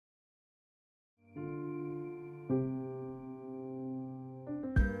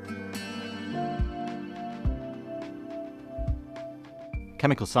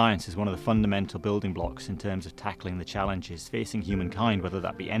Chemical science is one of the fundamental building blocks in terms of tackling the challenges facing humankind, whether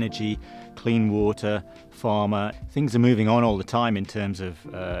that be energy, clean water, pharma. Things are moving on all the time in terms of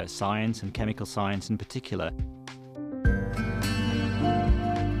science and chemical science in particular.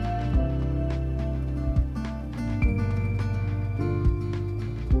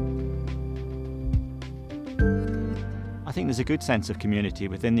 I think there's a good sense of community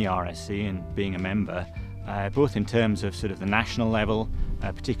within the RSC and being a member, both in terms of sort of the national level,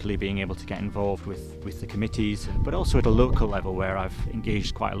 particularly being able to get involved with the committees, but also at a local level where I've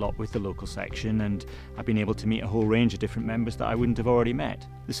engaged quite a lot with the local section and I've been able to meet a whole range of different members that I wouldn't have already met.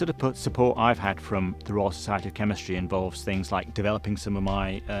 The sort of support I've had from the Royal Society of Chemistry involves things like developing some of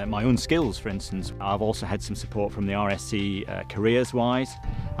my own skills, for instance. I've also had some support from the RSC careers-wise,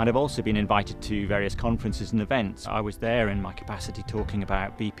 and I've also been invited to various conferences and events. I was there in my capacity talking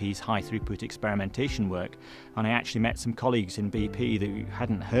about BP's high-throughput experimentation work, and I actually met some colleagues in BP that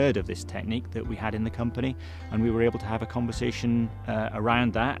hadn't heard of this technique that we had in the company, and we were able to have a conversation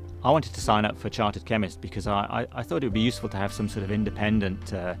around that. I wanted to sign up for Chartered Chemist because I thought it would be useful to have some sort of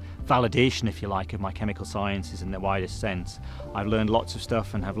independent validation, if you like, of my chemical sciences in the widest sense. I've learned lots of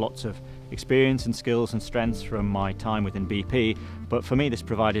stuff and have lots of experience and skills and strengths from my time within BP, but for me this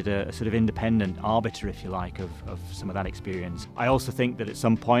provided a sort of independent arbiter, if you like, of some of that experience. I also think that at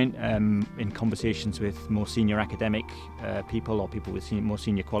some point in conversations with more senior academic people or people with more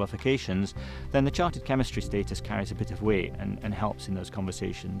senior qualifications, then the chartered chemistry status carries a bit of weight and helps in those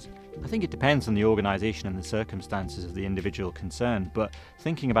conversations. I think it depends on the organisation and the circumstances of the individual concerned, but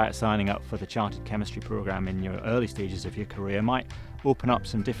thinking about signing up for the chartered chemistry programme in your early stages of your career might open up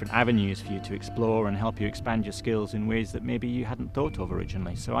some different avenues for you to explore and help you expand your skills in ways that maybe you hadn't thought of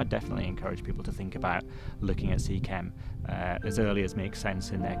originally. So I definitely encourage people to think about looking at CChem as early as makes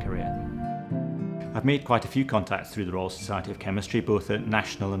sense in their career. I've made quite a few contacts through the Royal Society of Chemistry, both at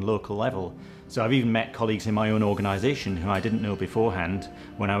national and local level. So I've even met colleagues in my own organisation who I didn't know beforehand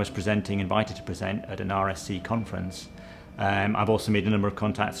when I was invited to present at an RSC conference. I've also made a number of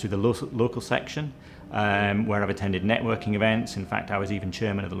contacts through the local section, where I've attended networking events. In fact, I was even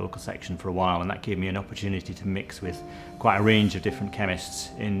chairman of the local section for a while, and that gave me an opportunity to mix with quite a range of different chemists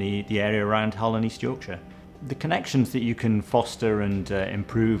in the area around Hull and East Yorkshire. The connections that you can foster and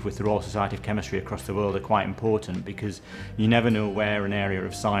improve with the Royal Society of Chemistry across the world are quite important, because you never know where an area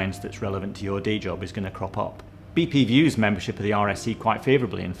of science that's relevant to your day job is going to crop up. BP views membership of the RSC quite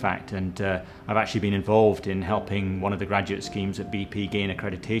favourably, in fact, and I've actually been involved in helping one of the graduate schemes at BP gain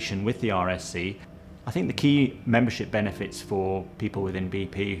accreditation with the RSC. I think the key membership benefits for people within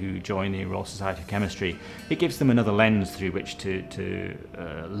BP who join the Royal Society of Chemistry, it gives them another lens through which to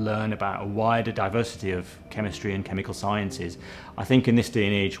learn about a wider diversity of chemistry and chemical sciences. I think in this day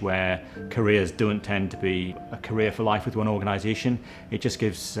and age where careers don't tend to be a career for life with one organisation, it just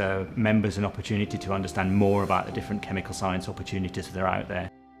gives members an opportunity to understand more about the different chemical science opportunities that are out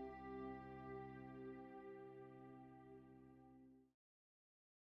there.